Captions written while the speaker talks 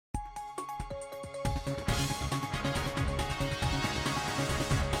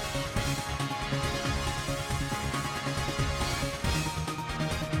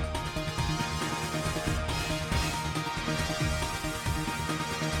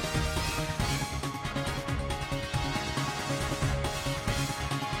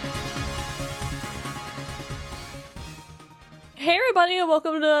Hey everybody, and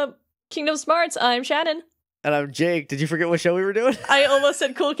welcome to Kingdom Smarts. I'm Shannon. And I'm Jake. Did you forget what show we were doing? I almost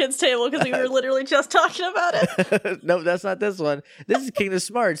said Cool Kids Table because we were literally just talking about it. Nope, that's not this one. This is Kingdom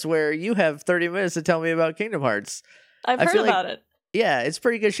Smarts, where you have 30 minutes to tell me about Kingdom Hearts. I've heard about it. Yeah, it's a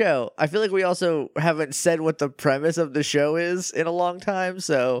pretty good show. I feel like we also haven't said what the premise of the show is in a long time,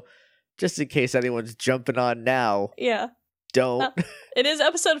 so just in case anyone's jumping on now, Yeah. don't. It is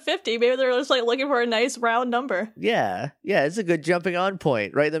episode 50. Maybe they're just like looking for a nice round number. Yeah, it's a good jumping on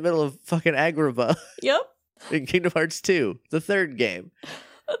point, right in the middle of fucking Agrabah. Yep. In Kingdom Hearts 2, the third game.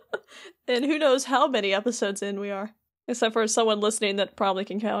 And who knows how many episodes in we are. Except for someone listening that probably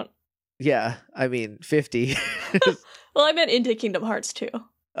can count. Yeah, I mean, 50. Well, I meant into Kingdom Hearts 2.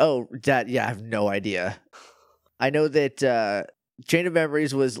 Oh, I have no idea. I know that Chain of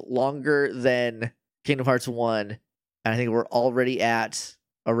Memories was longer than Kingdom Hearts 1, and I think we're already at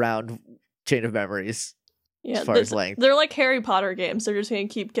around Chain of Memories as far as length. They're like Harry Potter games. They're just going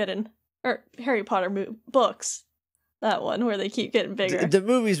to keep getting... Or Harry Potter books. That one, where they keep getting bigger. The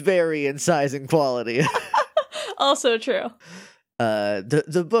movies vary in size and quality. Also true.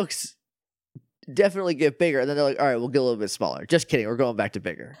 The books definitely get bigger, and then they're like, all right, we'll get a little bit smaller. Just kidding, we're going back to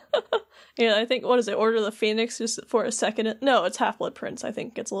bigger. Yeah, I think, what is it, Order of the Phoenix just for a second? No, it's Half-Blood Prince, I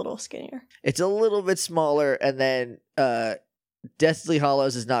think, gets a little skinnier. It's a little bit smaller, and then Deathly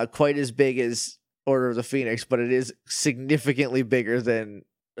Hallows is not quite as big as Order of the Phoenix, but it is significantly bigger than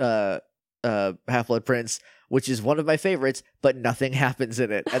Half-Blood Prince, which is one of my favorites, but nothing happens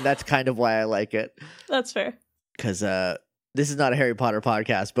in it, and that's kind of why I like it. That's fair. Because this is not a Harry Potter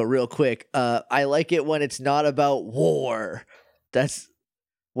podcast, but real quick, I like it when it's not about war. That's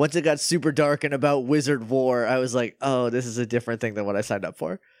once it got super dark and about wizard war, I was like, oh, this is a different thing than what I signed up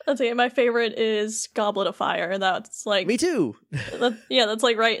for. That's it. My favorite is Goblet of Fire, and that's like... Me too. That's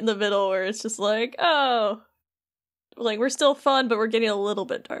like right in the middle where it's just like, oh... Like, we're still fun, but we're getting a little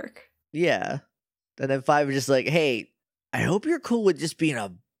bit dark. Yeah. And then 5 is just like, hey, I hope you're cool with just being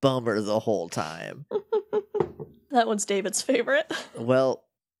a bummer the whole time. That one's David's favorite. Well,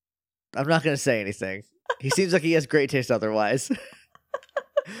 I'm not going to say anything. He seems like he has great taste otherwise.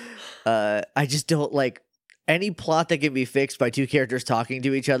 I just don't like any plot that can be fixed by two characters talking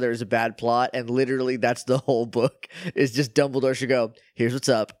to each other is a bad plot, and literally that's the whole book. Is just Dumbledore should go, here's what's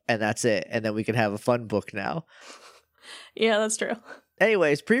up, and that's it, and then we can have a fun book now. Yeah, that's true.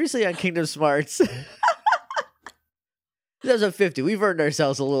 Anyways, previously on Kingdom Smarts, 2050, we've earned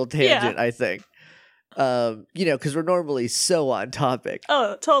ourselves a little tangent, yeah. I think. Because we're normally so on topic.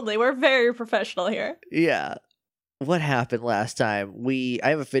 Oh, totally. We're very professional here. Yeah. What happened last time? I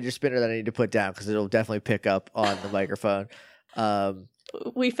have a fidget spinner that I need to put down because it'll definitely pick up on the microphone.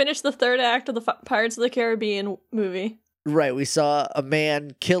 We finished the third act of the Pirates of the Caribbean movie. Right, we saw a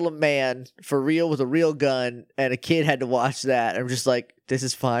man kill a man for real with a real gun, and a kid had to watch that. I'm just like, this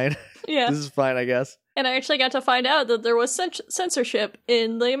is fine. Yeah. This is fine, I guess. And I actually got to find out that there was censorship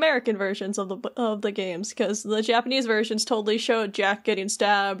in the American versions of the games, because the Japanese versions totally showed Jack getting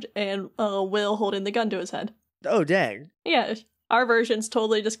stabbed and Will holding the gun to his head. Oh, dang. Yeah, our versions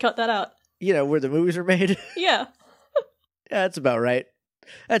totally just cut that out. Where the movies were made? Yeah. Yeah, that's about right.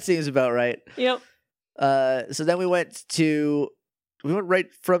 That seems about right. Yep. So then we went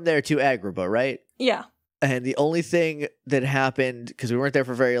right from there to Agrabah, right? Yeah. And the only thing that happened, because we weren't there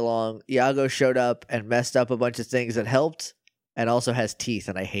for very long, Iago showed up and messed up a bunch of things that helped, and also has teeth,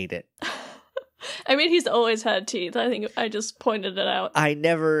 and I hate it. I mean, he's always had teeth. I think I just pointed it out. I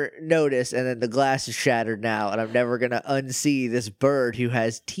never noticed, and then the glass is shattered now, and I'm never going to unsee this bird who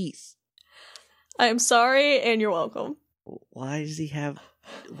has teeth. I am sorry, and you're welcome. Why has he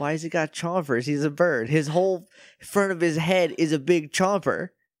got chompers? He's a bird. His whole front of his head is a big chomper.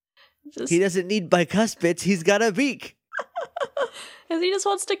 He doesn't need bicuspids. He's got a beak. Because he just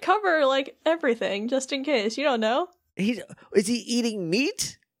wants to cover, like, everything, just in case. You don't know. Is he eating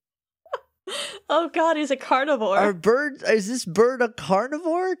meat? Oh god, he's a carnivore. Is this bird a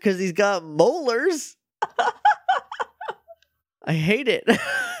carnivore? Because he's got molars. I hate it. I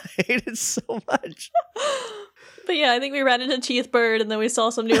hate it so much. But yeah, I think we ran into Teeth Bird, and then we saw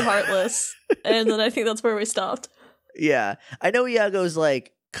some new Heartless, and then I think that's where we stopped. Yeah, I know Iago's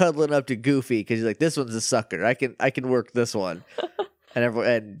like cuddling up to Goofy because he's like, "This one's a sucker. I can work this one."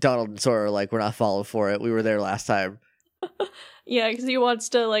 And Donald and Sora are like, "We're not falling for it. We were there last time." Yeah, because he wants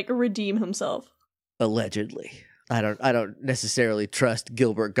to like redeem himself. Allegedly, I don't necessarily trust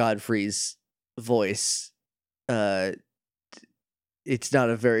Gilbert Godfrey's voice. It's not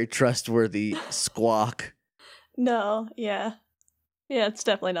a very trustworthy squawk. No, yeah. Yeah, it's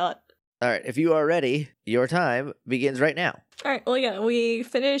definitely not. All right, if you are ready, your time begins right now. All right, well, yeah, we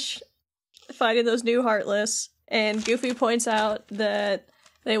finish fighting those new Heartless, And Goofy points out that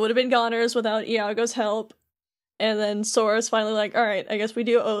they would have been goners without Iago's help. And then Sora's finally like, all right, I guess we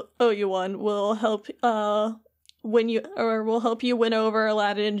do owe you one. We'll help we'll help you win over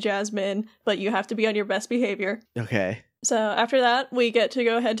Aladdin and Jasmine, but you have to be on your best behavior. Okay. So after that, we get to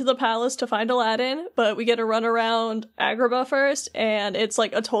go head to the palace to find Aladdin, but we get to run around Agrabah first, and it's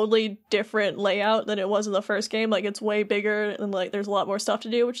like a totally different layout than it was in the first game. Like, it's way bigger, and like there's a lot more stuff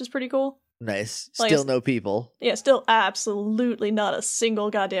to do, which is pretty cool. Nice. Like, Still no people. Yeah, still absolutely not a single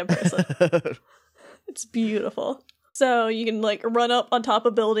goddamn person. It's beautiful. So you can like run up on top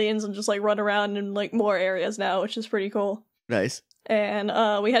of buildings and just like run around in like more areas now, which is pretty cool. Nice. And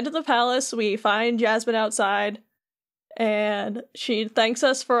we head to the palace. We find Jasmine outside, and she thanks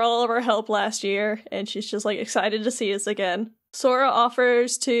us for all of our help last year, and she's just like excited to see us again. Sora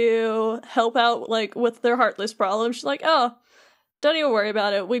offers to help out like with their Heartless problem. She's like, oh, don't even worry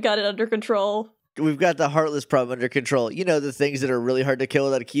about it. We've got it under control. We've got the Heartless problem under control. You know, the things that are really hard to kill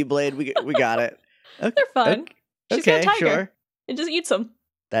without a Keyblade. We got it. Okay. They're fun. She's got a tiger. Sure. It just eats them.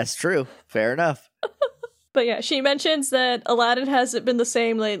 That's true. Fair enough. But yeah, she mentions that Aladdin hasn't been the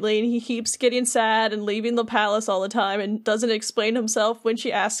same lately, and he keeps getting sad and leaving the palace all the time and doesn't explain himself when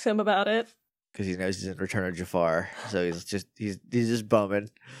she asks him about it. Because he knows he's in Return of Jafar, so he's just bumming.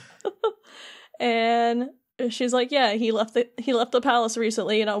 And she's like, yeah, he left the palace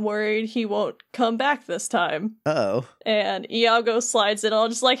recently, and I'm worried he won't come back this time. Uh-oh. And Iago slides in, all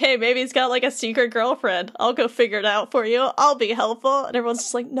just like, hey, maybe he's got like a secret girlfriend. I'll go figure it out for you. I'll be helpful. And everyone's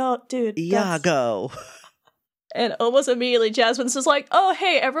just like, no, dude. Iago. And almost immediately, Jasmine's just like, oh,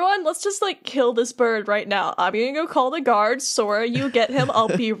 hey, everyone, let's just like kill this bird right now. I'm gonna go call the guards. Sora, you get him. I'll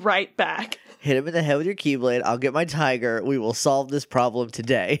be right back. Hit him in the head with your Keyblade. I'll get my tiger. We will solve this problem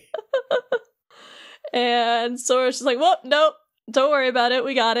today. And Sora's just like, well, nope, don't worry about it.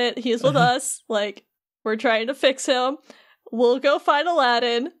 We got it. He's with us. Like, we're trying to fix him. We'll go find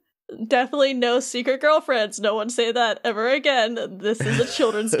Aladdin. Definitely no secret girlfriends. No one say that ever again. This is a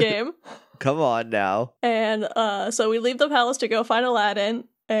children's game. Come on now. And so we leave the palace to go find Aladdin.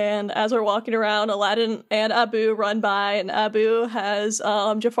 And as we're walking around, Aladdin and Abu run by. And Abu has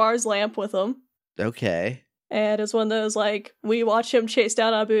Jafar's lamp with him. Okay. And it's one of those, like, we watch him chase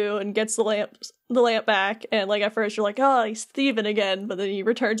down Abu and gets the lamp back, and, like, at first you're like, oh, he's thieving again, but then he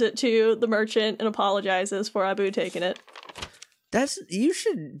returns it to the merchant and apologizes for Abu taking it. You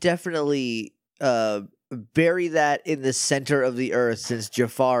should definitely bury that in the center of the earth, since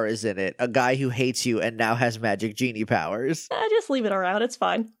Jafar is in it, a guy who hates you and now has magic genie powers. Just leave it around, it's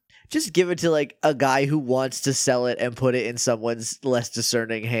fine. Just give it to, like, a guy who wants to sell it and put it in someone's less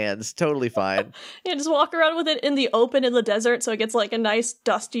discerning hands. Totally fine. Yeah, just walk around with it in the open in the desert so it gets, like, a nice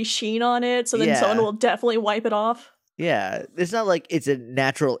dusty sheen on it, so then someone will definitely wipe it off. Yeah, it's not like it's a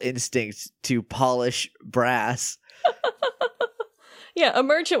natural instinct to polish brass. Yeah, a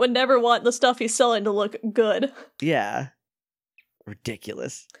merchant would never want the stuff he's selling to look good. Yeah.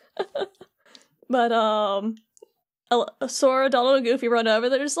 Ridiculous. But, Sora, Donald, and Goofy run over.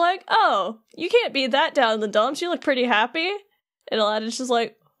 They're just like, oh, you can't be that down in the dumps. You look pretty happy. And Aladdin's just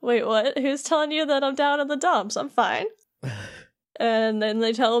like, wait, what? Who's telling you that I'm down in the dumps? I'm fine. And then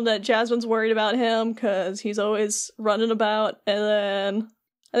they tell him that Jasmine's worried about him because he's always running about. And then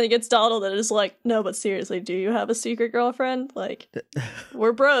I think it's Donald that is like, no, but seriously, do you have a secret girlfriend? Like,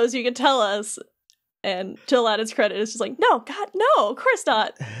 we're bros. You can tell us. And to Aladdin's credit, it's just like, no, God, no, of course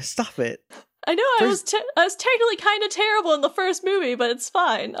not. Stop it. I know I was technically kind of terrible in the first movie, but it's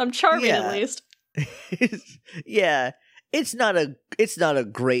fine. I'm charming at least. Yeah, it's not a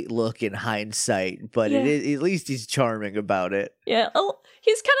great look in hindsight, but it is, at least he's charming about it. Yeah,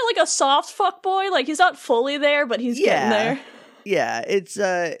 he's kind of like a soft fuck boy. Like, he's not fully there, but he's getting there. Yeah, it's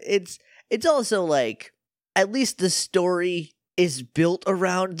also like, at least the story is built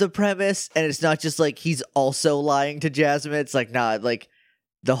around the premise, and it's not just like he's also lying to Jasmine. It's like, nah, like,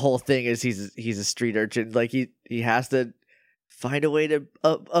 the whole thing is he's a street urchin. Like, he has to find a way to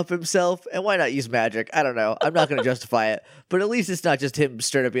up himself, and why not use magic? I don't know. I'm not going to justify it, but at least it's not just him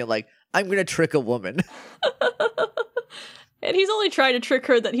straight up being like, I'm going to trick a woman. And he's only trying to trick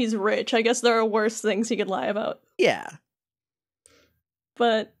her that he's rich. I guess there are worse things he could lie about. Yeah.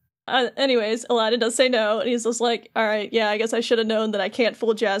 But anyways, Aladdin does say no, and he's just like, all right, yeah, I guess I should have known that I can't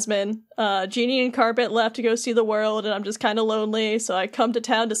fool Jasmine. Genie and Carpet left to go see the world, and I'm just kind of lonely, so I come to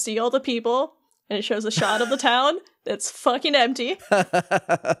town to see all the people, and it shows a shot of the town that's fucking empty.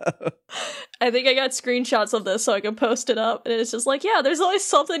 I think I got screenshots of this so I can post it up, and it's just like, yeah, there's always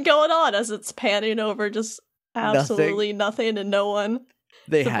something going on as it's panning over just absolutely nothing and no one.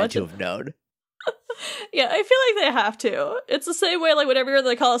 They had to have known. Yeah, I feel like they have to. It's the same way, like, whenever you're in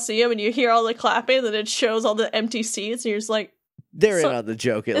the Coliseum and you hear all the clapping, then it shows all the empty seats, and you're just like, They're in on the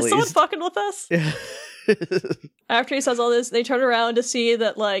joke, at is least. someone fucking with us? After he says all this, they turn around to see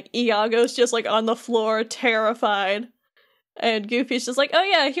that, like, Iago's just, like, on the floor, terrified. And Goofy's just like, oh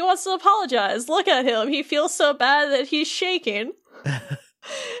yeah, he wants to apologize. Look at him. He feels so bad that he's shaking.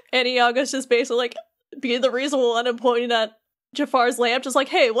 And Iago's just basically, like, being the reasonable one and pointing at Jafar's lamp, just like,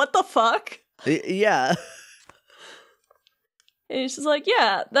 hey, what the fuck? Yeah. And he's just like,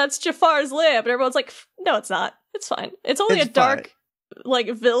 yeah, that's Jafar's lamp. And everyone's like, no, it's not. It's fine. It's only It's a dark, like,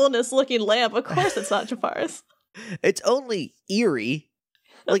 villainous-looking lamp. Of course it's not Jafar's. It's only eerie.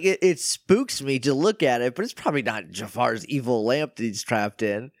 Like, it spooks me to look at it, but it's probably not Jafar's evil lamp that he's trapped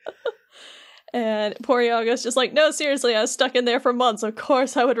in. And poor Iago's just like, no, seriously, I was stuck in there for months. Of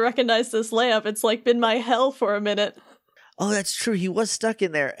course I would recognize this lamp. It's, like, been my hell for a minute. Oh, that's true. He was stuck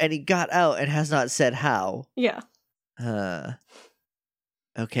in there, and he got out and has not said how. Yeah.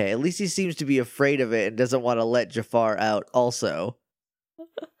 Okay, at least he seems to be afraid of it and doesn't want to let Jafar out also.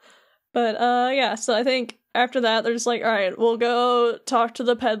 But, yeah, so I think after that, they're just like, alright, we'll go talk to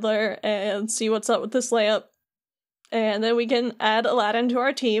the peddler and see what's up with this lamp. And then we can add Aladdin to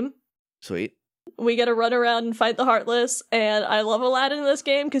our team. Sweet. We get to run around and fight the Heartless, and I love Aladdin in this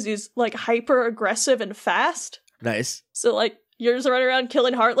game because he's, like, hyper-aggressive and fast. Nice. So, like, you're just running around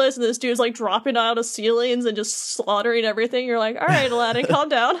killing Heartless, and this dude's, like, dropping out of ceilings and just slaughtering everything. You're like, alright, Aladdin, calm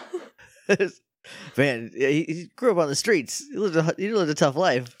down. Man, he grew up on the streets. He lived a tough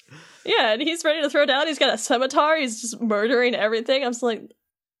life. Yeah, and he's ready to throw down. He's got a scimitar. He's just murdering everything. I'm just like,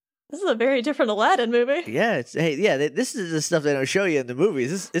 this is a very different Aladdin movie. Yeah, this is the stuff they don't show you in the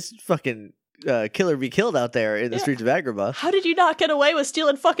movies. It's fucking kill or be killed out there in the streets of Agrabah. How did you not get away with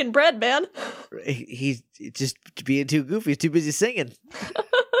stealing fucking bread, man? He's just being too goofy. He's too busy singing.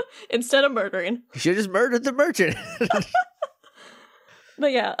 Instead of murdering. He should have just murdered the merchant.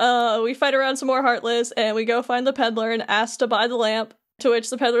 But yeah, we fight around some more Heartless, and we go find the peddler and ask to buy the lamp, to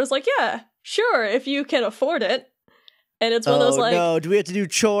which the peddler's like, yeah, sure, if you can afford it. And it's one of those, like... no, do we have to do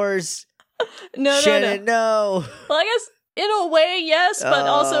chores? No. No. Well, I guess, in a way, yes, but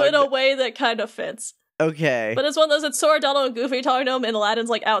also in a way that kind of fits. Okay. But it's one of those, it's Sora, Donald, and Goofy talking to him, and Aladdin's,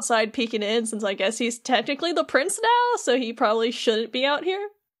 like, outside peeking in, since I guess he's technically the prince now, so he probably shouldn't be out here.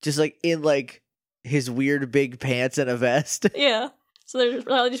 Just, like, in, like, his weird big pants and a vest. Yeah. So they're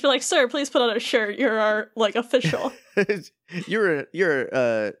probably just be like, sir, please put on a shirt. You're our, like, official. You're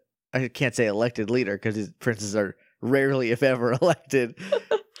I can't say elected leader, because his princes are rarely, if ever, elected.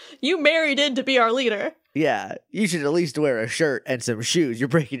 You married in to be our leader. Yeah, you should at least wear a shirt and some shoes. You're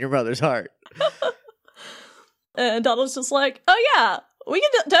breaking your mother's heart. And Donald's just like, oh yeah, we can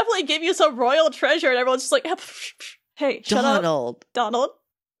definitely give you some royal treasure. And everyone's just like, hey, shut up. Donald.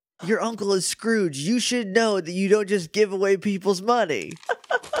 Your uncle is Scrooge. You should know that you don't just give away people's money.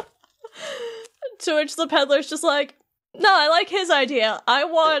 To which the peddler's just like, no, I like his idea. I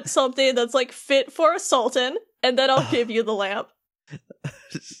want something that's, like, fit for a sultan, and then I'll give you the lamp.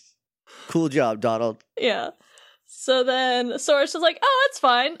 Cool job, Donald. Yeah. So then Sora's just like, oh, it's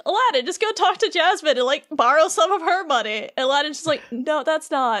fine. Aladdin, just go talk to Jasmine and, like, borrow some of her money. And Aladdin's just like, no, that's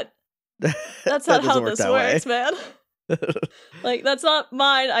not how this works, man. Like, that's not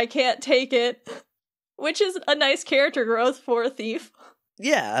mine. I can't take it. Which is a nice character growth for a thief.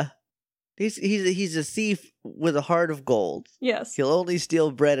 Yeah. He's a thief with a heart of gold. Yes. He'll only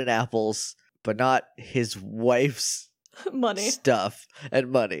steal bread and apples, but not his wife's money. Stuff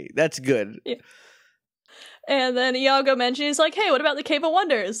and money. That's good. Yeah. And then Iago mentions, he's like, hey, what about the Cave of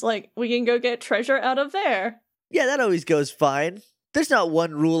Wonders? Like, we can go get treasure out of there. Yeah, that always goes fine. There's not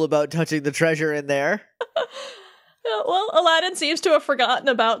one rule about touching the treasure in there. Well, Aladdin seems to have forgotten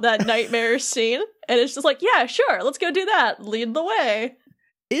about that nightmarish scene, and it's just like, yeah, sure, let's go do that. Lead the way.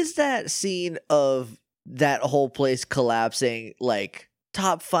 Is that scene of that whole place collapsing, like,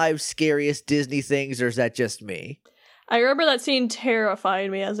 top 5 scariest Disney things, or is that just me? I remember that scene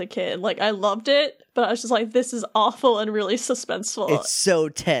terrifying me as a kid. Like, I loved it, but I was just like, this is awful and really suspenseful. It's so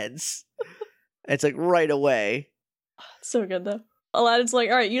tense. It's like right away. So good, though. Aladdin's like,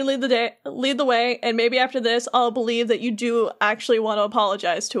 all right, you lead the way, and maybe after this, I'll believe that you do actually want to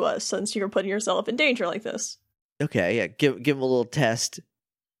apologize to us, since you're putting yourself in danger like this. Okay, yeah, give him a little test.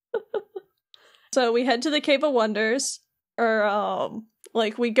 So we head to the Cave of Wonders, or,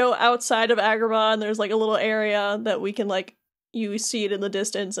 like, we go outside of Agrabah, and there's, like, a little area that we can, like, you see it in the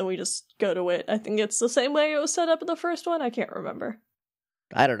distance, and we just go to it. I think it's the same way it was set up in the first one. I can't remember.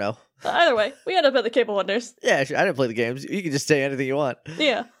 I don't know. Either way, we end up at the Cave of Wonders. Yeah, sure. I didn't play the games. You can just say anything you want.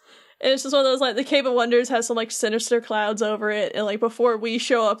 Yeah. And it's just one of those, like, the Cave of Wonders has some, like, sinister clouds over it, and, like, before we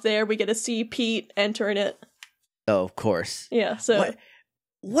show up there, we get to see Pete entering it. Oh, of course. Yeah, so...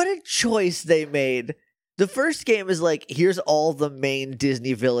 What a choice they made. The first game is like, here's all the main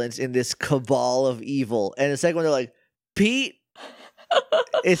Disney villains in this cabal of evil. And the second one, they're like, Pete?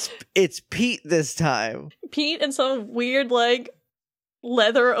 It's Pete this time. Pete in some weird, like,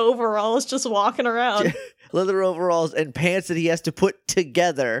 leather overalls just walking around. Leather overalls and pants that he has to put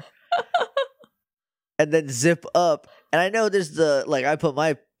together and then zip up. And I know there's I put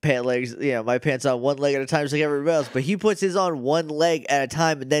my my pants on one leg at a time just like everybody else, but he puts his on one leg at a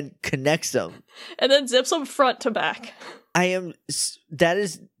time and then connects them. And then zips them front to back. That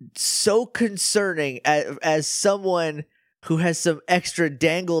is so concerning as someone who has some extra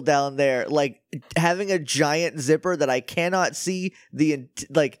dangle down there, like having a giant zipper that I cannot see the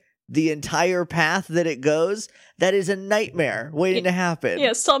entire path that it goes. That is a nightmare waiting to happen.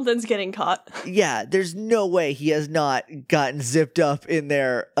 Yeah, something's getting caught. Yeah, there's no way he has not gotten zipped up in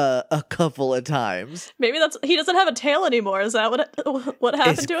there a couple of times. Maybe he doesn't have a tail anymore. Is that what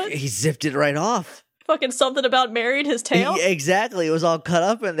happened to it? He zipped it right off. Fucking something about married his tail? Exactly. It was all cut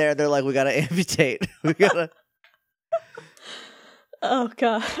up in there. They're like, we gotta amputate. We gotta... Oh,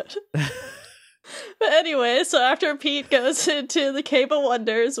 God. But anyway, so after Pete goes into the Cave of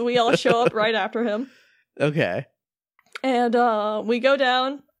Wonders, we all show up right after him. Okay. And we go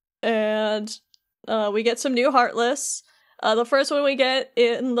down, and we get some new Heartless. The first one we get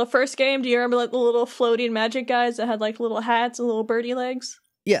in the first game, do you remember like the little floating magic guys that had like little hats and little birdie legs?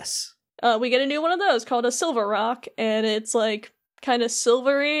 Yes. We get a new one of those called a Silver Rock, and it's like kind of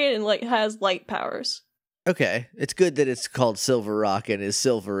silvery and like has light powers. Okay, it's good that it's called Silver Rock and is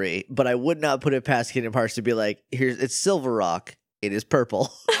silvery, but I would not put it past Kingdom Hearts to be like, it's Silver Rock, it is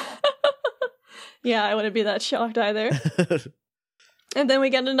purple. Yeah, I wouldn't be that shocked either. And then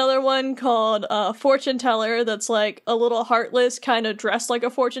we get another one called Fortune Teller that's like a little Heartless kind of dressed like a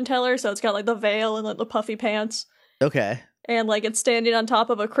fortune teller, so it's got like the veil and like the puffy pants. Okay. And like it's standing on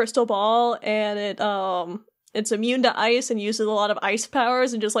top of a crystal ball, and it's immune to ice and uses a lot of ice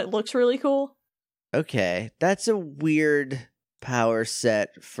powers and just like looks really cool. Okay, that's a weird power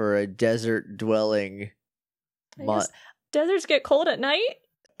set for a desert dwelling. Deserts get cold at night?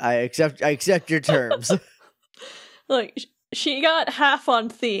 I accept your terms. Like, she got half on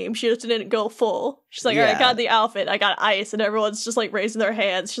theme. She just didn't go full. She's like, all right, I got the outfit. I got ice. And everyone's just like raising their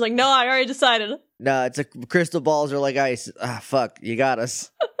hands. She's like, no, I already decided. No, it's crystal balls are like ice. Ah, fuck, you got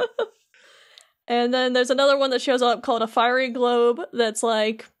us. And then there's another one that shows up called a Fiery Globe that's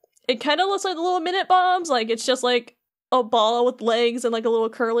like, it kind of looks like the little minute bombs. Like, it's just like a ball with legs and like a little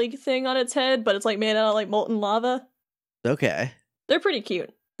curly thing on its head, but it's like made out of like molten lava. Okay. They're pretty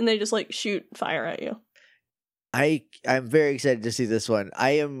cute. And they just like shoot fire at you. I'm very excited to see this one.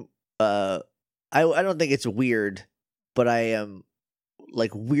 I am I don't think it's weird, but I am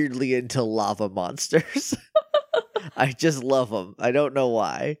like weirdly into lava monsters. I just love them. I don't know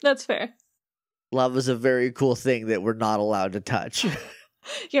why. That's fair. Lava's a very cool thing that we're not allowed to touch.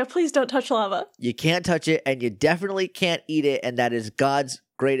 Yeah, please don't touch lava. You can't touch it, and you definitely can't eat it, and that is God's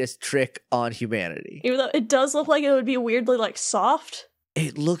greatest trick on humanity. Even though it does look like it would be weirdly like soft.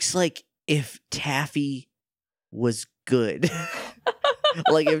 It looks like if taffy was good.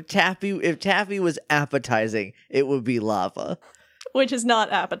 Like if taffy was appetizing, it would be lava. Which is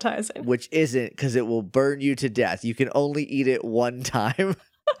not appetizing. Which isn't, because it will burn you to death. You can only eat it one time,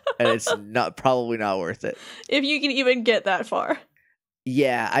 and it's probably not worth it. If you can even get that far.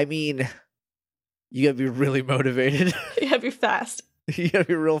 Yeah, I mean, you gotta be really motivated. You gotta be fast. You gotta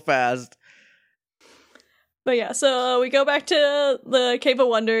be real fast. But yeah, so we go back to the Cave of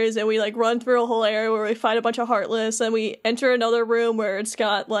Wonders, and we like run through a whole area where we fight a bunch of Heartless, and we enter another room where it's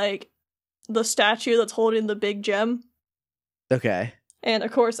got like the statue that's holding the big gem. Okay. And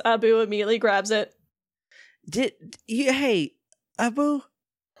of course, Abu immediately grabs it. Hey, Abu,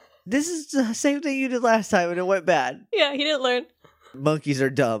 this is the same thing you did last time and it went bad. Yeah, he didn't learn. Monkeys are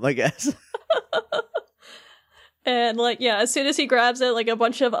dumb, I guess. And like, yeah, as soon as he grabs it, like a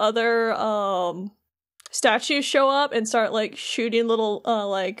bunch of other statues show up and start like shooting little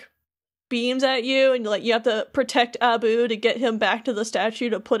like beams at you, and like you have to protect Abu to get him back to the statue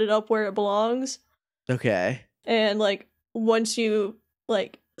to put it up where it belongs. Okay. And like once you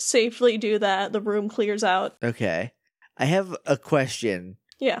like safely do that, the room clears out. Okay. I have a question.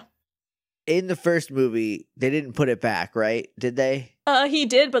 Yeah. In the first movie, they didn't put it back, right? Did they? He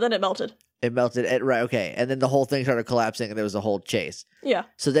did, but then it melted. It melted. Right, okay. And then the whole thing started collapsing and there was a whole chase. Yeah.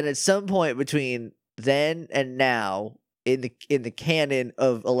 So then at some point between then and now, in the canon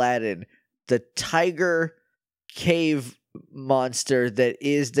of Aladdin, the tiger cave monster that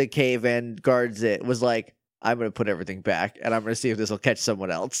is the cave and guards it was like, I'm gonna put everything back and I'm gonna see if this will catch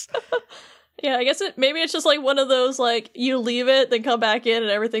someone else. Yeah, I guess maybe it's just like one of those, like, you leave it, then come back in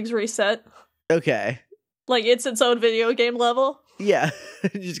and everything's reset. Okay. Like, it's its own video game level. Yeah.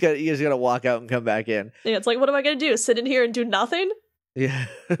 you just gotta walk out and come back in. Yeah, it's like, what am I gonna do? Sit in here and do nothing? Yeah.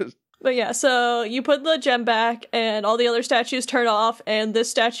 But yeah, so you put the gem back, and all the other statues turn off, and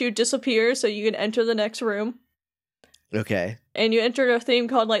this statue disappears, so you can enter the next room. Okay. And you enter a theme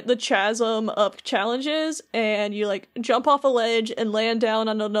called, like, the Chasm Up Challenges, and you, like, jump off a ledge and land down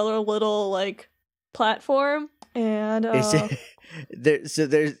on another little, like, platform, and, there's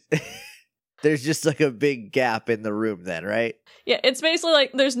there's just, like, a big gap in the room then, right? yeah, it's basically,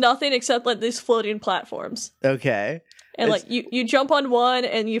 like, there's nothing except, like, these floating platforms. Okay. And, like, you jump on one,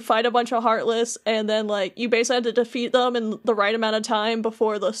 and you fight a bunch of Heartless, and then, like, you basically have to defeat them in the right amount of time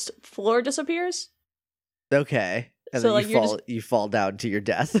before the floor disappears. Okay. And So, then like, you fall down to your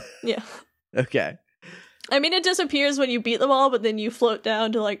death. Yeah. Okay. I mean, it disappears when you beat them all, but then you float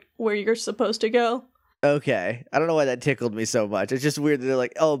down to, like, where you're supposed to go. Okay. I don't know why that tickled me so much. It's just weird that they're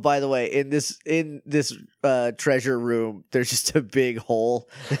like, oh, by the way, in this treasure room, there's just a big hole.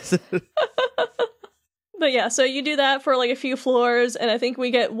 But yeah, so you do that for, like, a few floors, and I think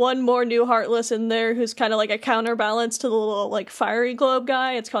we get one more new Heartless in there who's kind of like a counterbalance to the little, like, fiery globe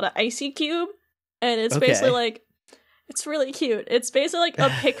guy. It's called an Icy Cube, and it's basically, like, it's really cute. It's basically like a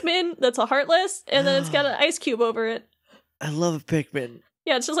Pikmin that's a Heartless, and then it's got an ice cube over it. I love Pikmin.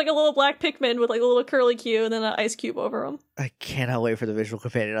 Yeah, it's just like a little black Pikmin with, like, a little curly Q and then an ice cube over him. I cannot wait for the visual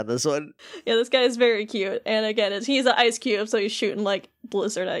companion on this one. Yeah, this guy is very cute, and again, he's an ice cube, so he's shooting, like,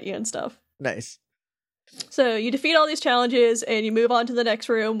 blizzard at you and stuff. Nice. So you defeat all these challenges, and you move on to the next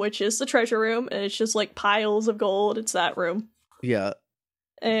room, which is the treasure room, and it's just, like, piles of gold. It's that room. Yeah.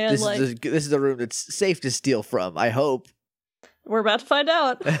 And, this is the room that's safe to steal from, I hope. We're about to find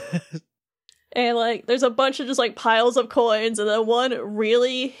out. And, like, there's a bunch of just, like, piles of coins, and then one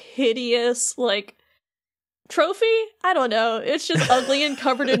really hideous, like, trophy? I don't know. It's just ugly and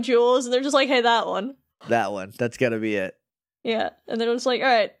covered in jewels, and they're just like, hey, that one. That one. That's gotta be it. Yeah. And then it was like,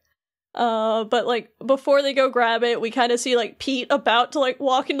 alright. But, like, before they go grab it, we kind of see, like, Pete about to, like,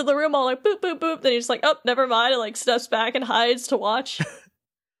 walk into the room all like, boop, boop, boop. Then he's just like, oh, never mind, and, like, steps back and hides to watch.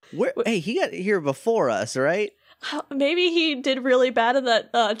 Hey, he got here before us, right? Maybe he did really bad in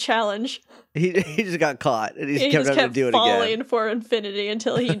that challenge. He just got caught, and he just kept kept to do it falling again. for infinity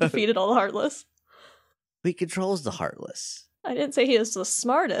until he defeated all the Heartless. He controls the Heartless. I didn't say he was the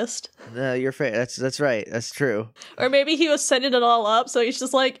smartest. No, you're fair. That's right. That's true. Or maybe he was setting it all up, so he's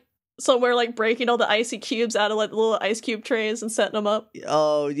just, like, somewhere, like, breaking all the icy cubes out of, like, the little ice cube trays and setting them up.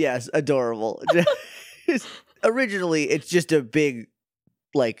 Oh, yes. Adorable. Originally, it's just a big,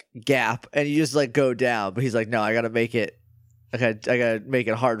 like, gap, and you just, like, go down. But he's like, no, I gotta make it. I gotta make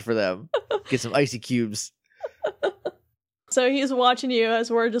it hard for them. Get some icy cubes. So he's watching you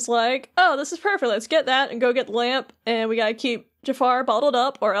as we're just like, oh, this is perfect. Let's get that and go get the lamp. And we gotta keep Jafar bottled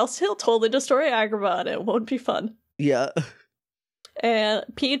up, or else he'll totally destroy Agrabah, and it won't be fun. Yeah. And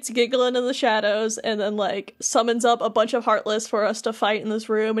Pete's giggling in the shadows, and then, like, summons up a bunch of Heartless for us to fight in this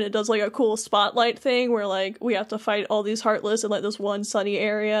room, and it does, like, a cool spotlight thing where, like, we have to fight all these Heartless in, like, this one sunny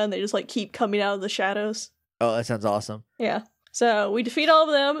area, and they just, like, keep coming out of the shadows. Oh, that sounds awesome. Yeah. So we defeat all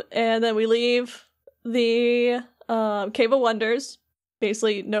of them, and then we leave the Cave of Wonders.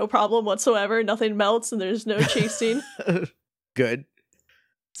 Basically, no problem whatsoever. Nothing melts, and there's no chasing. Good.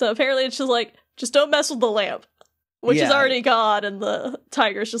 So apparently it's just like, just don't mess with the lamp. Which is already gone, and the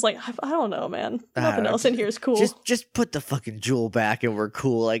tiger's just like, I don't know, man. Nothing else in here is cool. Just put the fucking jewel back and we're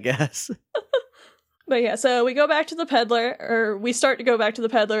cool, I guess. But yeah, so we go back to the peddler, or we start to go back to the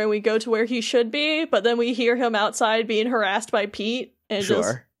peddler, and we go to where he should be, but then we hear him outside being harassed by Pete, and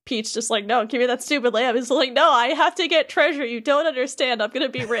Pete's just like, no, give me that stupid lamp. He's like, no, I have to get treasure. You don't understand. I'm gonna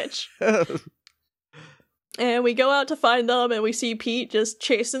be rich. And we go out to find them, and we see Pete just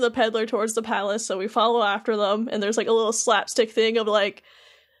chasing the peddler towards the palace, so we follow after them, and there's, like, a little slapstick thing of, like,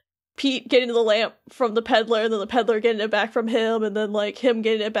 Pete getting the lamp from the peddler, and then the peddler getting it back from him, and then, like, him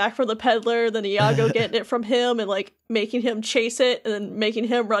getting it back from the peddler, then Iago getting it from him, and, like, making him chase it, and then making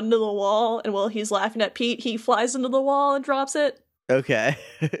him run into the wall, and while he's laughing at Pete, he flies into the wall and drops it. Okay.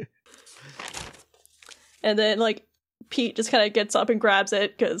 And then, like, Pete just kind of gets up and grabs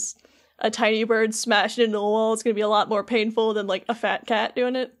it, because a tiny bird smashing into the wall is going to be a lot more painful than, like, a fat cat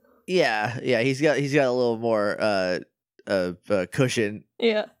doing it. Yeah, he's got a little more cushion.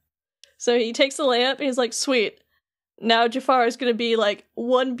 Yeah. So he takes the lamp, and he's like, sweet. now Jafar is gonna be like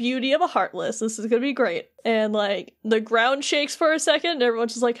one beauty of a Heartless. This is gonna be great. And like the ground shakes for a second, and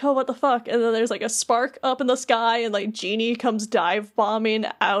everyone's just like, oh, what the fuck? And then there's like a spark up in the sky, and like Genie comes dive bombing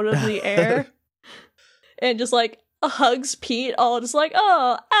out of the air. And just like hugs Pete, all just like,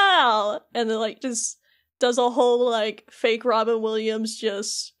 oh, ow. And then like just does a whole like fake Robin Williams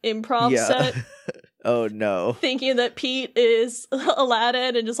just improv set. Oh no. Thinking that Pete is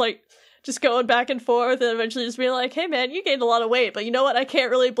Aladdin and just going back and forth, and eventually just being like, hey man, you gained a lot of weight, but you know what? I can't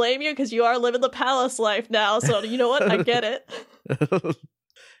really blame you because you are living the palace life now. So you know what? I get it.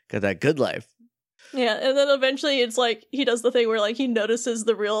 Got that good life. Yeah, and then eventually it's like he does the thing where like he notices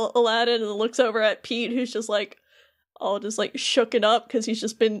the real Aladdin and looks over at Pete, who's just like all just like shooken up because he's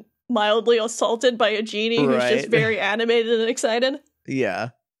just been mildly assaulted by a genie who's just very animated and excited. Yeah.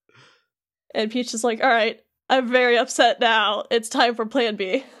 And Pete's just like, all right, I'm very upset now. It's time for Plan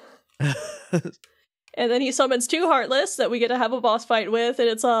B. And then he summons two Heartless that we get to have a boss fight with, and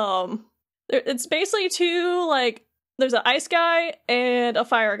it's basically two, like, there's an ice guy and a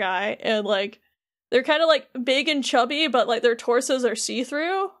fire guy, and like they're kind of like big and chubby, but like their torsos are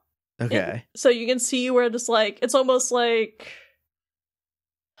see-through. Okay. And so you can see where just like it's almost like,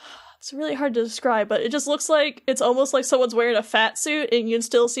 it's really hard to describe, but it just looks like it's almost like someone's wearing a fat suit, and you can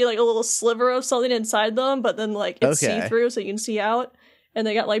still see like a little sliver of something inside them, but then like it's see-through, so you can see out. And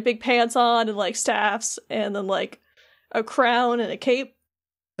they got like big pants on and like staffs, and then like a crown and a cape.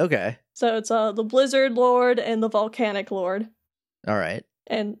 Okay. So it's the Blizzard Lord and the Volcanic Lord. All right.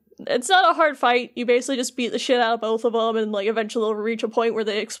 And it's not a hard fight. You basically just beat the shit out of both of them, and like eventually they'll reach a point where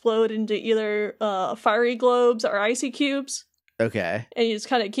they explode into either fiery globes or icy cubes. Okay. And you just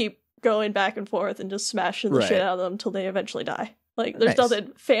kind of keep going back and forth and just smashing the shit out of them until they eventually die. Like there's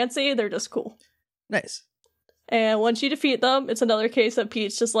nothing fancy, they're just cool. Nice. And once you defeat them, it's another case of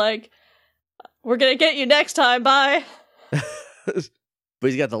Pete's just like, we're gonna get you next time, bye. But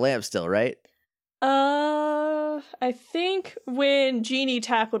he's got the lamp still, right? I think when Genie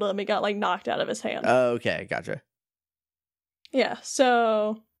tackled him, it got like knocked out of his hand. Oh, okay, gotcha. Yeah,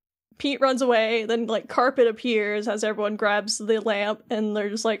 so Pete runs away, then like Carpet appears as everyone grabs the lamp, and they're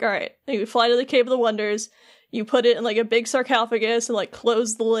just like, alright, you fly to the Cave of the Wonders, you put it in like a big sarcophagus and like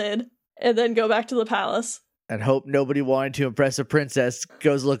close the lid, and then go back to the palace. And hope nobody wanting to impress a princess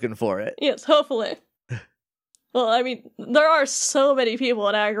goes looking for it. Yes, hopefully. Well, I mean, there are so many people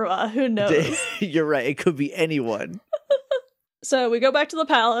in Agrabah, who knows? You're right, it could be anyone. So we go back to the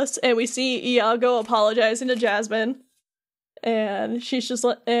palace, and we see Iago apologizing to Jasmine. And she's just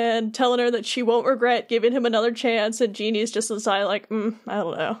and telling her that she won't regret giving him another chance, and Genie's just inside like, I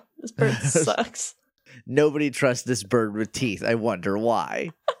don't know. This bird sucks. Nobody trusts this bird with teeth. I wonder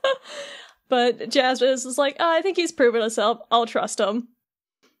why. But Jasmine is just like, I think he's proven himself. I'll trust him.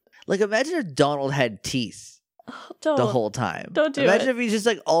 Like, imagine if Donald had teeth the whole time. Don't do Imagine it. if he just,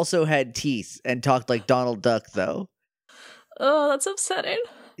 like, also had teeth and talked like Donald Duck, though. Oh, that's upsetting.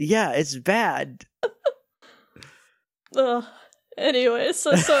 Yeah, it's bad. Ugh. Anyways,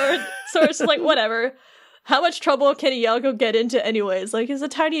 so Sora's like, whatever. How much trouble can Iago get into anyways? Like, he's a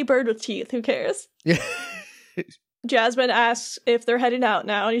tiny bird with teeth. Who cares? Jasmine asks if they're heading out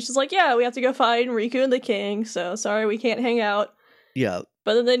now, and he's just like, yeah, we have to go find Riku and the king, so sorry we can't hang out. Yeah.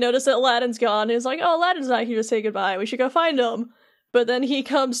 But then they notice that Aladdin's gone, and he's like, oh, Aladdin's not here to say goodbye, we should go find him. But then he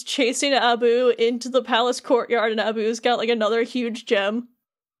comes chasing Abu into the palace courtyard, and Abu's got like another huge gem.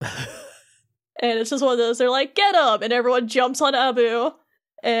 And it's just one of those, they're like, get him! And everyone jumps on Abu.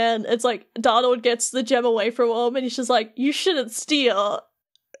 And it's like, Donald gets the gem away from him, and he's just like, you shouldn't steal.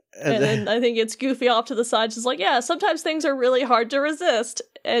 And then I think it's Goofy off to the side, just like, yeah, sometimes things are really hard to resist.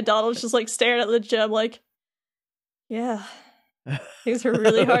 And Donald's just like staring at the gem like, yeah, things are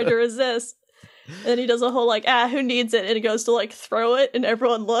really hard to resist. And he does a whole like, who needs it? And he goes to like throw it, and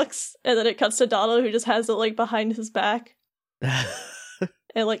everyone looks. And then it cuts to Donald, who just has it like behind his back.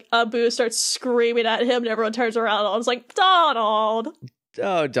 And like Abu starts screaming at him, and everyone turns around, and I was like, Donald!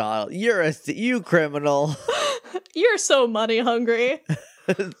 Oh, Donald, you're you criminal. You're so money hungry.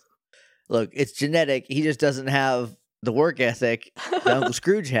 Look, it's genetic. He just doesn't have the work ethic that Uncle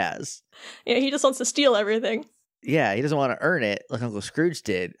Scrooge has. Yeah, he just wants to steal everything. Yeah, he doesn't want to earn it like Uncle Scrooge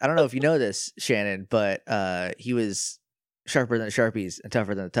did. I don't know if you know this, Shannon, but he was sharper than the Sharpies and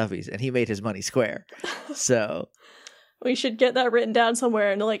tougher than the Toughies, and he made his money square. So we should get that written down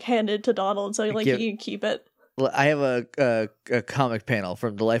somewhere and like hand it to Donald so like he can keep it. I have a comic panel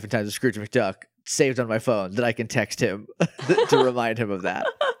from The Life and Times of Scrooge McDuck saved on my phone that I can text him to remind him of that.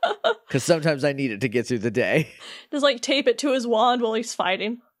 Because sometimes I need it to get through the day. Just like tape it to his wand while he's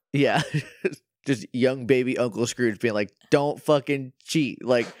fighting. Yeah. Just young baby Uncle Scrooge being like, don't fucking cheat.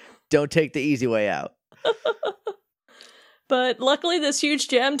 Like, don't take the easy way out. But luckily, this huge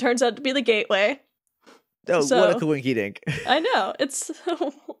gem turns out to be the gateway. Oh, So- what a coinky dink. I know, it's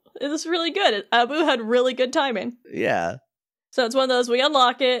really good. Abu had really good timing. Yeah. So it's one of those, we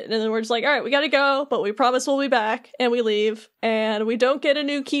unlock it, and then we're just like, all right, we gotta go, but we promise we'll be back, and we leave. And we don't get a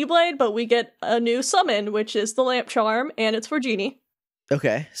new Keyblade, but we get a new summon, which is the Lamp Charm, and it's for Genie.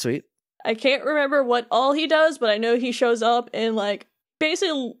 Okay, sweet. I can't remember what all he does, but I know he shows up and, like,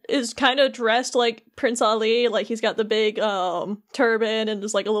 basically is kind of dressed like Prince Ali. Like, he's got the big turban and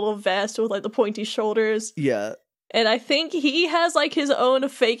just, like, a little vest with, like, the pointy shoulders. Yeah. And I think he has, like, his own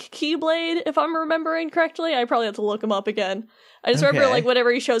fake Keyblade, if I'm remembering correctly. I probably have to look him up again. I just remember, Okay. like,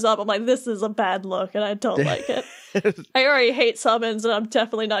 whenever he shows up, I'm like, this is a bad look, and I don't like it. I already hate summons, and I'm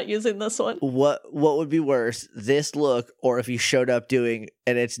definitely not using this one. What would be worse, this look, or if he showed up doing,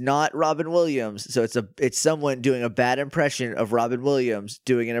 and it's not Robin Williams, so it's someone doing a bad impression of Robin Williams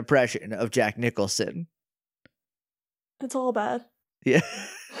doing an impression of Jack Nicholson. It's all bad. Yeah.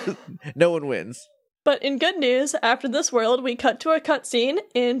 No one wins. But in good news, after this world, we cut to a cutscene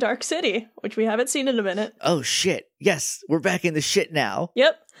in Dark City, which we haven't seen in a minute. Oh shit. Yes, we're back in the shit now.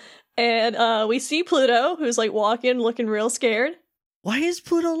 Yep. And we see Pluto, who's like walking, looking real scared. Why is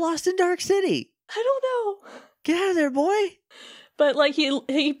Pluto lost in Dark City? I don't know. Get out of there, boy. But like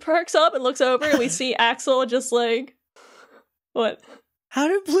he perks up and looks over, and we see Axel just like, what? How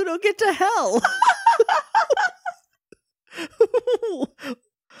did Pluto get to hell?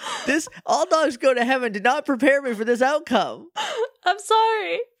 This All Dogs Go to Heaven did not prepare me for this outcome. I'm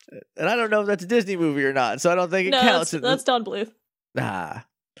sorry. And I don't know if that's a Disney movie or not, so I don't think it No, counts. that's Don Bluth. Ah.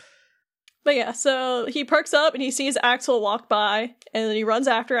 But yeah, so he perks up and he sees Axel walk by, and then he runs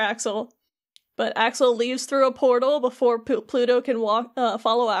after Axel. But Axel leaves through a portal before Pluto can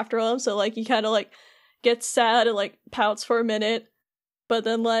follow after him. So like he kind of like gets sad and like pouts for a minute, but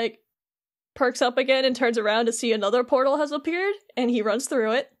then like perks up again and turns around to see another portal has appeared, and he runs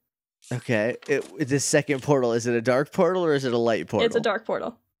through it. Okay. This second portal, is it a dark portal or is it a light portal? It's a dark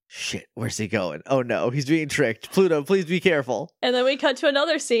portal. Shit, where's he going? Oh no, he's being tricked. Pluto, please be careful. And then we cut to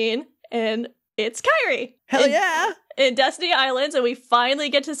another scene, and it's Kairi. Hell in, yeah! In Destiny Islands, and we finally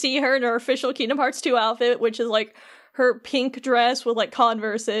get to see her in her official Kingdom Hearts 2 outfit, which is like her pink dress with like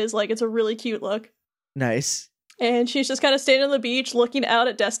Converses. Like, it's a really cute look. Nice. And she's just kind of standing on the beach looking out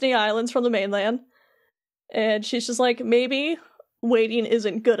at Destiny Islands from the mainland. And she's just like, maybe waiting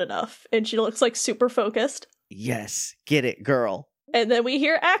isn't good enough. And she looks like super focused. Yes, get it, girl. And then we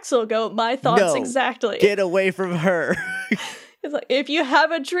hear Axel go, my thoughts No, exactly. Get away from her. It's like, if you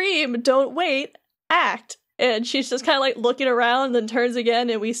have a dream, don't wait, act. And she's just kind of like looking around and then turns again,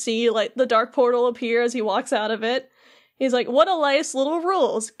 and we see like the dark portal appear as he walks out of it. He's like, what a nice little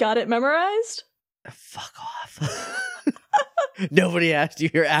rules. Got it memorized? Fuck off. Nobody asked you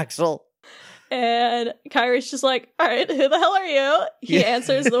here, Axel. And Kairi's just like, all right, who the hell are you? He Yeah.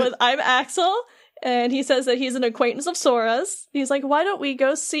 answers with, I'm Axel. And he says that he's an acquaintance of Sora's. He's like, why don't we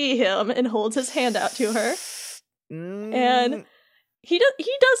go see him? And holds his hand out to her. And he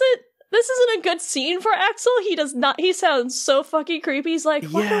doesn't, this isn't a good scene for Axel. He does not, he sounds so fucking creepy. He's like,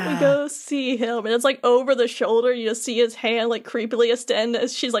 why don't we Yeah. go see him? And it's like over the shoulder, you just see his hand like creepily extend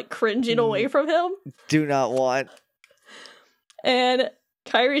as she's like cringing away from him. do not want. And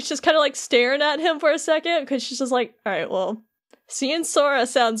Kairi's just kind of like staring at him for a second because she's just like, all right, well, seeing Sora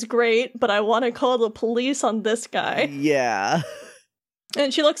sounds great, but I want to call the police on this guy. Yeah.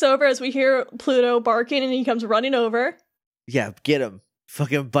 And she looks over as we hear Pluto barking, and he comes running over. Yeah, get him.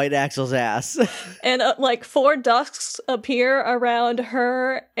 Fucking bite Axel's ass. And like 4 ducks appear around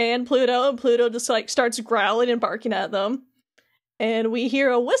her and Pluto just like starts growling and barking at them. And we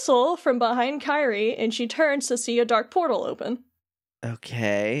hear a whistle from behind Kairi, and she turns to see a dark portal open.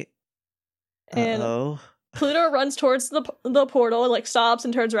 Okay. And Uh-oh. Pluto runs towards the portal and like stops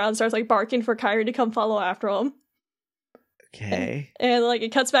and turns around and starts like barking for Kairi to come follow after him. Okay. And like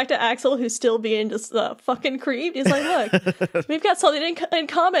it cuts back to Axel, who's still being just fucking creep. He's like, look, we've got something in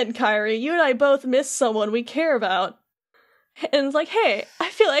common, Kairi. You and I both miss someone we care about. And it's like, hey, I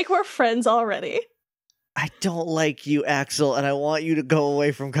feel like we're friends already. I don't like you, Axel, and I want you to go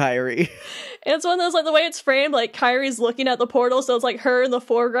away from Kairi. And it's one of those, like, the way it's framed, like, Kairi's looking at the portal, so it's, like, her in the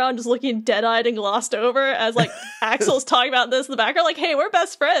foreground just looking dead-eyed and glossed over as, like, Axel's talking about this in the background, like, hey, we're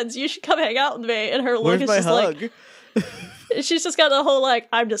best friends, you should come hang out with me, and her look Where's is my just, hug? like, she's just got the whole, like,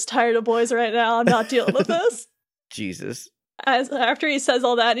 I'm just tired of boys right now, I'm not dealing with this. Jesus. After he says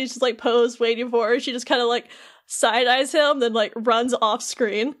all that, he's just, like, posed, waiting for her, she just kind of, like, side-eyes him, then, like, runs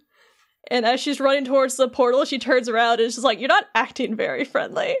off-screen. And as she's running towards the portal, she turns around and is just like, you're not acting very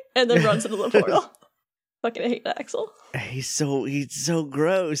friendly. And then runs into the portal. Fucking hate Axel. He's so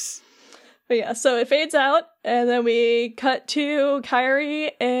gross. But yeah, so it fades out, and then we cut to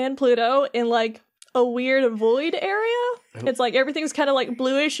Kairi and Pluto in like a weird void area. It's like everything's kind of like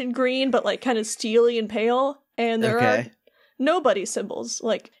bluish and green, but like kind of steely and pale. And there are nobody symbols.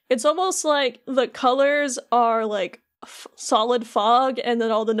 Like it's almost like the colors are like solid fog, and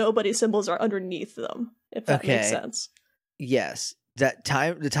then all the nobody symbols are underneath them. If that makes sense. Yes. The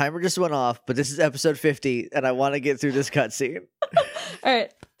timer just went off, but this is episode 50, and I want to get through this cutscene. All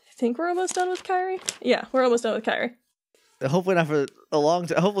right. I think we're almost done with Kairi. Yeah, we're almost done with Kairi. Hopefully not for a long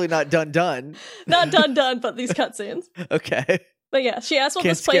time. Hopefully not done. Not done, but these cutscenes. Okay. But yeah, she asked what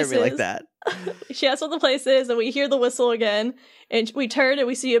Can't this place scare me is. like that. She asked what the place is, and we hear the whistle again, and we turn and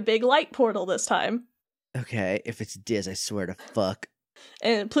we see a big light portal this time. Okay, if it's Diz, I swear to fuck.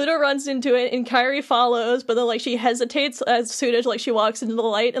 And Pluto runs into it, and Kairi follows, but then like she hesitates as soon as like she walks into the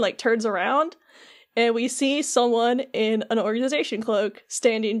light and like turns around, and we see someone in an organization cloak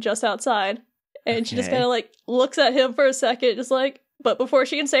standing just outside, and she just kind of like looks at him for a second, just like. But before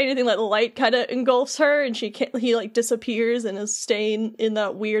she can say anything, like the light kind of engulfs her, and he like disappears and is staying in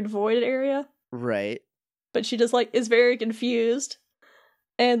that weird void area. Right. But she just like is very confused,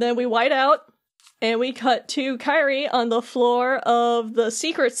 and then we white out. And we cut to Kairi on the floor of the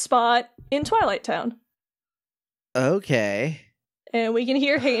secret spot in Twilight Town. Okay. And we can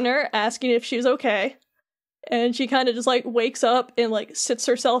hear Hayner asking if she's okay. And she kind of just like wakes up and like sits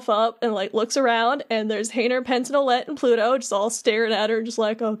herself up and like looks around. And there's Hayner, Pence, and Olette, and Pluto just all staring at her, just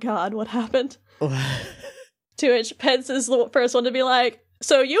like, oh god, what happened? To which Pence is the first one to be like,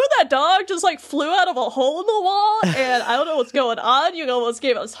 so you and that dog just like flew out of a hole in the wall, and I don't know what's going on. You almost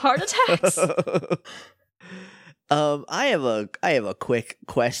gave us heart attacks. I have a quick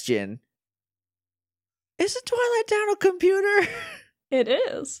question. Isn't Twilight Town a computer? It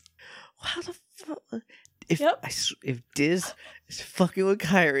is. How the fuck? If Diz is fucking with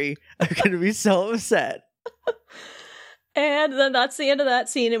Kairi, I'm gonna be so upset. And then that's the end of that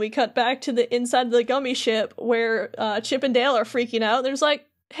scene, and we cut back to the inside of the gummy ship where Chip and Dale are freaking out. There's like,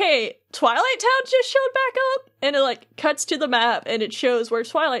 hey, Twilight Town just showed back up? And it like cuts to the map, and it shows where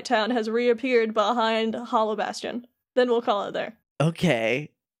Twilight Town has reappeared behind Hollow Bastion. Then we'll call it there.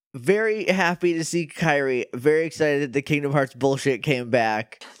 Okay. Very happy to see Kairi. Very excited that the Kingdom Hearts bullshit came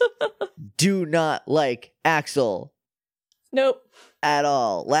back. Do not like Axel. Nope. At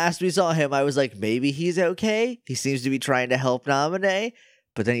all. Last we saw him, I was like, maybe he's okay. He seems to be trying to help Naminé,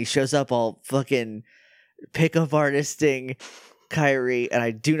 but then he shows up all fucking pickup artisting Kairi, and I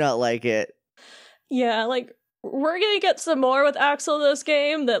do not like it. Yeah, like, we're gonna get some more with Axel this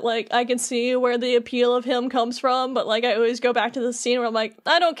game that, like, I can see where the appeal of him comes from, but, like, I always go back to the scene where I'm like,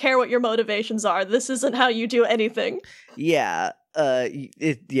 I don't care what your motivations are. This isn't how you do anything. Yeah.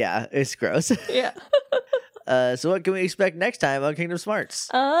 It's gross. Yeah. So what can we expect next time on Kingdom Smarts?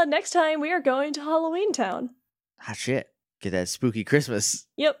 Next time we are going to Halloween Town. Ah, shit. Get that spooky Christmas.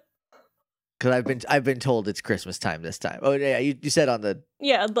 Yep. Because I've been told it's Christmas time this time. Oh, yeah, you said on the...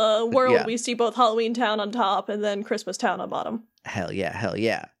 Yeah, the world we see both Halloween Town on top and then Christmas Town on bottom. Hell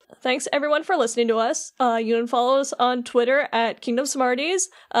yeah. Thanks, everyone, for listening to us. You can follow us on Twitter at Kingdom Smarties.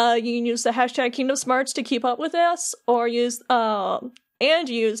 You can use the hashtag Kingdom Smarts to keep up with us, or use hashtag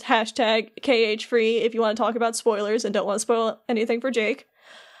KHFree if you want to talk about spoilers and don't want to spoil anything for Jake.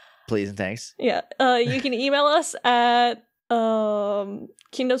 Please and thanks. Yeah. You can email us at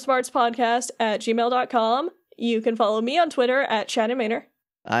kingdomsmartspodcast@gmail.com. You can follow me on Twitter at Shannon Maynor.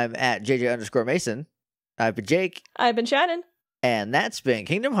 I'm at JJ_Mason. I've been Jake. I've been Shannon. And that's been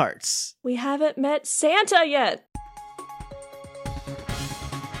Kingdom Hearts. We haven't met Santa yet.